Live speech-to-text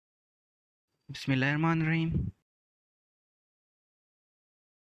Bismillahirrahmanirrahim.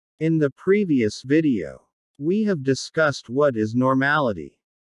 In the previous video, we have discussed what is normality.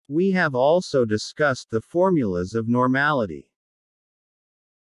 We have also discussed the formulas of normality.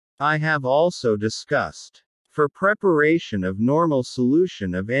 I have also discussed, for preparation of normal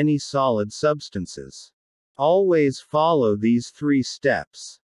solution of any solid substances, always follow these 3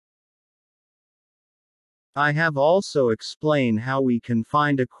 steps. I have also explained how we can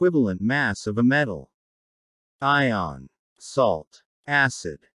find equivalent mass of a metal, ion, salt,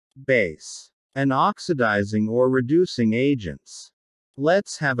 acid, base, and oxidizing or reducing agents.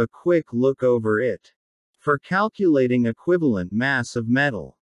 Let's have a quick look over it. For calculating equivalent mass of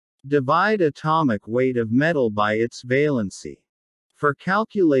metal, divide atomic weight of metal by its valency. For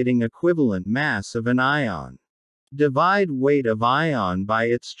calculating equivalent mass of an ion, divide weight of ion by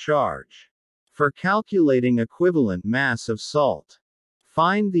its charge. For calculating equivalent mass of salt,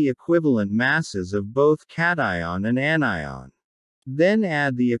 find the equivalent masses of both cation and anion. Then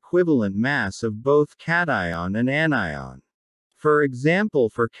add the equivalent mass of both cation and anion. For example,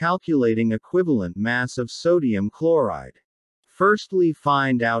 for calculating equivalent mass of sodium chloride, firstly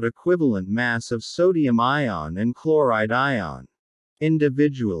find out equivalent mass of sodium ion and chloride ion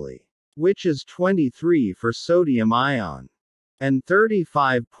individually, which is 23 for sodium ion and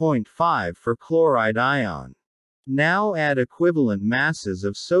 35.5 for chloride ion. Now add equivalent masses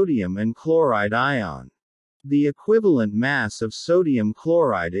of sodium and chloride ion. The equivalent mass of sodium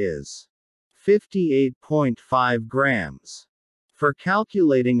chloride is 58.5 grams. For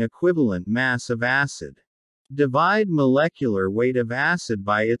calculating equivalent mass of acid, divide molecular weight of acid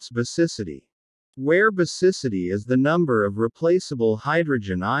by its basicity, where basicity is the number of replaceable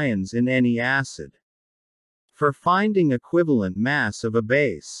hydrogen ions in any acid. For finding equivalent mass of a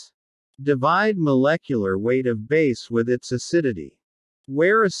base, divide molecular weight of base with its acidity,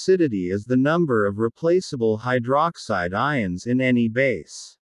 where acidity is the number of replaceable hydroxide ions in any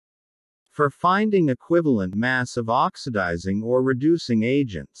base. For finding equivalent mass of oxidizing or reducing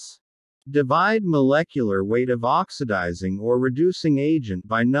agents, divide molecular weight of oxidizing or reducing agent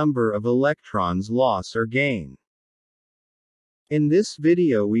by number of electrons loss or gain. In this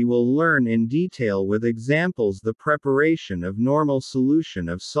video we will learn in detail with examples the preparation of normal solution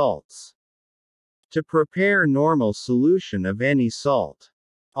of salts. To prepare normal solution of any salt,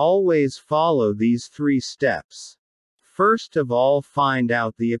 always follow these 3 steps. First of all, find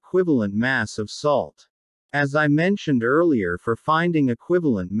out the equivalent mass of salt. As I mentioned earlier, for finding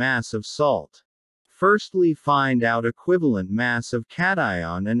equivalent mass of salt, firstly find out equivalent mass of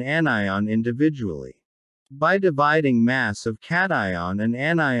cation and anion individually, by dividing mass of cation and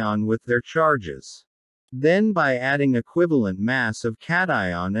anion with their charges. Then by adding equivalent mass of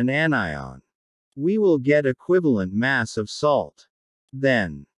cation and anion, we will get equivalent mass of salt.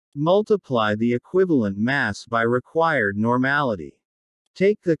 Then, multiply the equivalent mass by required normality.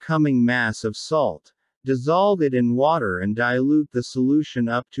 Take the coming mass of salt, dissolve it in water and dilute the solution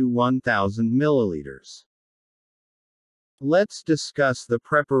up to 1000 milliliters. Let's discuss the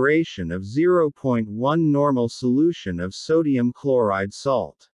preparation of 0.1 normal solution of sodium chloride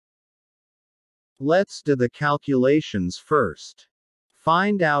salt. Let's do the calculations first.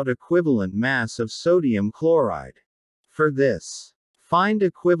 Find out equivalent mass of sodium chloride. For this, find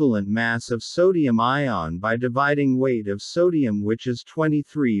equivalent mass of sodium ion by dividing weight of sodium, which is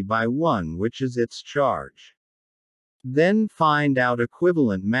 23 by 1, which is its charge. Then find out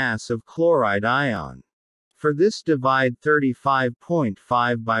equivalent mass of chloride ion. For this divide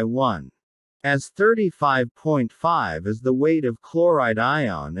 35.5 by 1, as 35.5 is the weight of chloride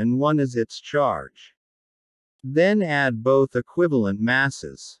ion and 1 is its charge. Then add both equivalent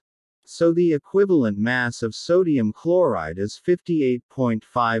masses. So the equivalent mass of sodium chloride is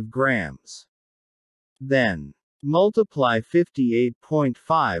 58.5 grams. Then, multiply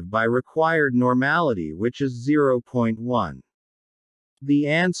 58.5 by required normality, which is 0.1. The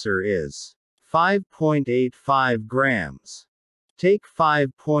answer is 5.85 grams. Take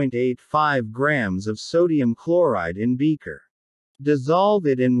 5.85 grams of sodium chloride in beaker. Dissolve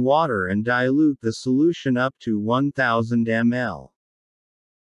it in water and dilute the solution up to 1000 ml.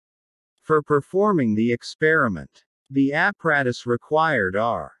 For performing the experiment, the apparatus required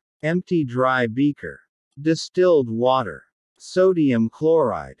are empty dry beaker, distilled water, sodium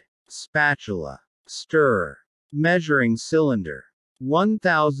chloride, spatula, stirrer, measuring cylinder,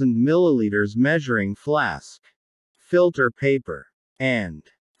 1000 milliliters measuring flask, filter paper, and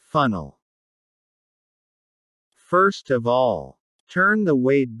funnel. First of all, turn the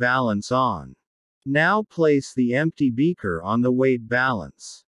weight balance on. Now place the empty beaker on the weight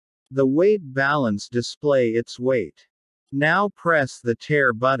balance. The weight balance display its weight. Now press the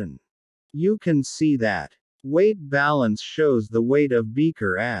tare button. You can see that weight balance shows the weight of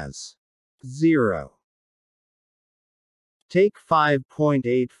beaker as 0. Take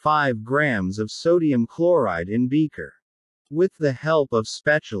 5.85 grams of sodium chloride in beaker. With the help of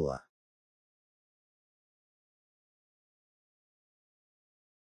spatula,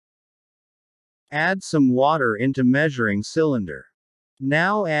 add some water into measuring cylinder.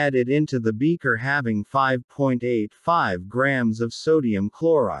 Now add it into the beaker having 5.85 grams of sodium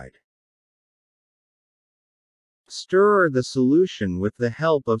chloride. Stir the solution with the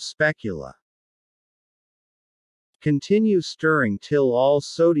help of spatula. Continue stirring till all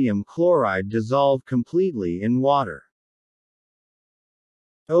sodium chloride dissolve completely in water.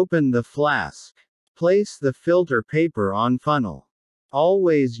 Open the flask. Place the filter paper on funnel.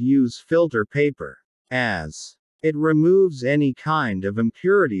 Always use filter paper, as it removes any kind of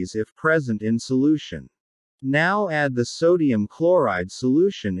impurities if present in solution. Now add the sodium chloride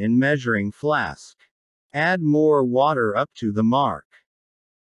solution in measuring flask. Add more water up to the mark.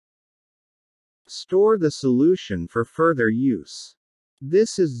 Store the solution for further use.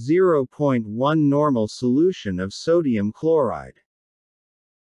 This is 0.1 normal solution of sodium chloride.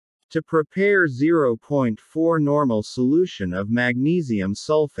 To prepare 0.4 normal solution of magnesium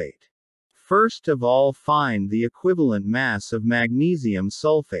sulfate. First of all, find the equivalent mass of magnesium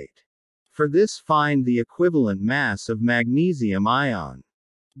sulfate. For this, find the equivalent mass of magnesium ion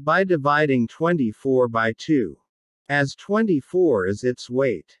by dividing 24 by 2, as 24 is its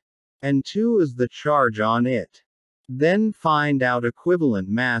weight, and 2 is the charge on it. Then find out equivalent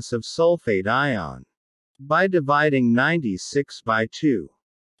mass of sulfate ion by dividing 96 by 2,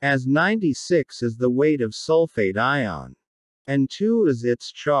 as 96 is the weight of sulfate ion, and 2 is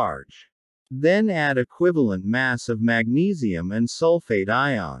its charge. Then add equivalent mass of magnesium and sulfate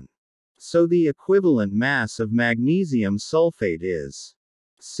ion. So the equivalent mass of magnesium sulfate is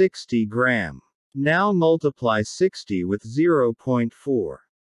 60 gram. Now multiply 60 with 0.4.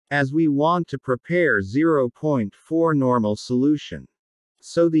 As we want to prepare 0.4 normal solution.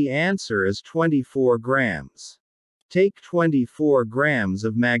 So the answer is 24 grams. Take 24 grams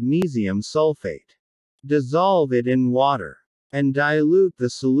of magnesium sulfate. Dissolve it in water. And dilute the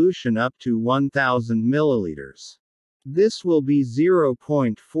solution up to 1000 milliliters. This will be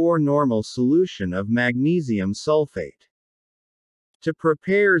 0.4 normal solution of magnesium sulfate. To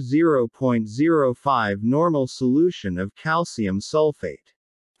prepare 0.05 normal solution of calcium sulfate.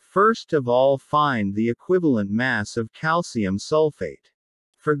 First of all, find the equivalent mass of calcium sulfate.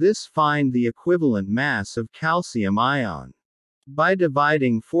 For this, find the equivalent mass of calcium ion by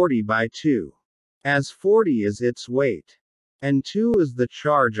dividing 40 by 2, as 40 is its weight, and 2 is the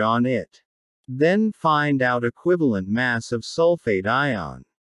charge on it. Then find out equivalent mass of sulfate ion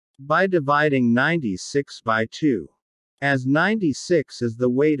by dividing 96 by 2, as 96 is the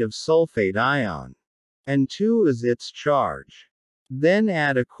weight of sulfate ion, and 2 is its charge. Then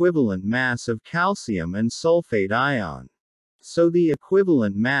add equivalent mass of calcium and sulfate ion. So the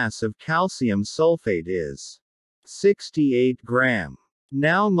equivalent mass of calcium sulfate is 68 gram.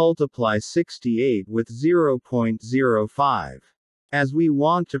 Now multiply 68 with 0.05. As we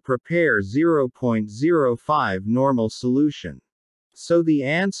want to prepare 0.05 normal solution. So the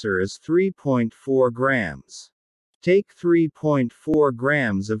answer is 3.4 grams. Take 3.4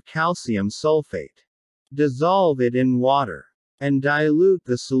 grams of calcium sulfate. Dissolve it in water. And dilute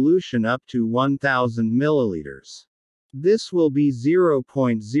the solution up to 1000 milliliters. This will be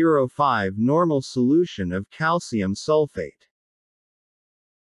 0.05 normal solution of calcium sulfate.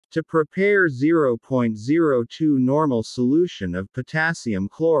 To prepare 0.02 normal solution of potassium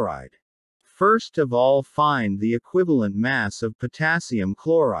chloride. First of all, find the equivalent mass of potassium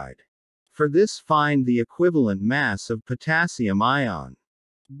chloride. For this, find the equivalent mass of potassium ion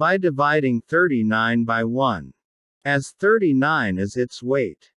by dividing 39 by 1, as 39 is its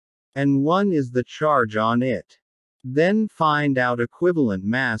weight, and 1 is the charge on it. Then find out equivalent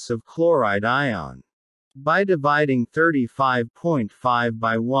mass of chloride ion by dividing 35.5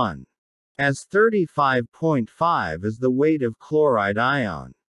 by 1, as 35.5 is the weight of chloride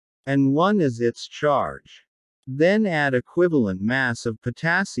ion, and 1 is its charge. Then add equivalent mass of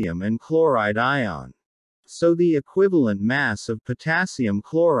potassium and chloride ion. So the equivalent mass of potassium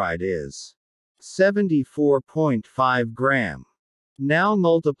chloride is 74.5 gram. Now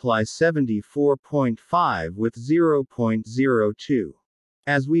multiply 74.5 with 0.02.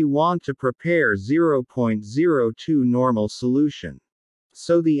 As we want to prepare 0.02 normal solution.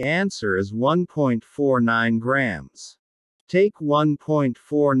 So the answer is 1.49 grams. Take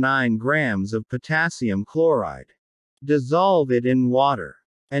 1.49 grams of potassium chloride. Dissolve it in water.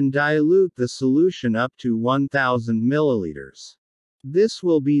 And dilute the solution up to 1000 milliliters. This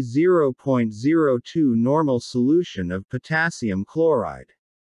will be 0.02 normal solution of potassium chloride.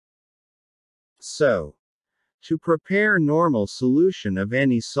 So, to prepare normal solution of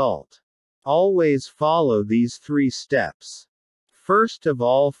any salt, always follow these 3 steps. First of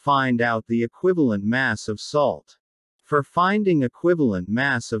all, find out the equivalent mass of salt. For finding equivalent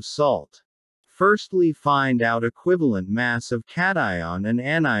mass of salt, firstly find out equivalent mass of cation and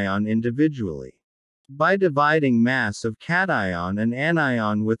anion individually, by dividing mass of cation and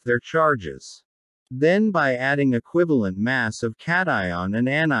anion with their charges. Then by adding equivalent mass of cation and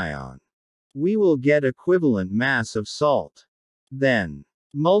anion, we will get equivalent mass of salt. Then,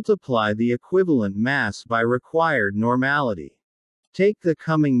 multiply the equivalent mass by required normality. Take the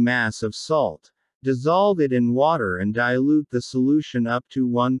coming mass of salt, dissolve it in water and dilute the solution up to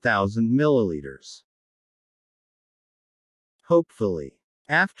 1000 milliliters. Hopefully,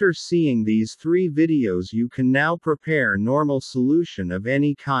 after seeing these 3 videos, you can now prepare normal solution of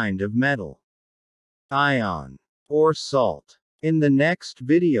any kind of metal, ion, or salt. In the next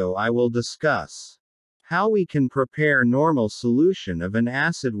video I will discuss how we can prepare normal solution of an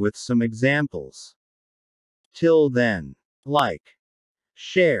acid with some examples. Till then, like,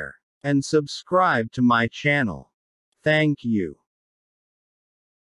 share, and subscribe to my channel. Thank you.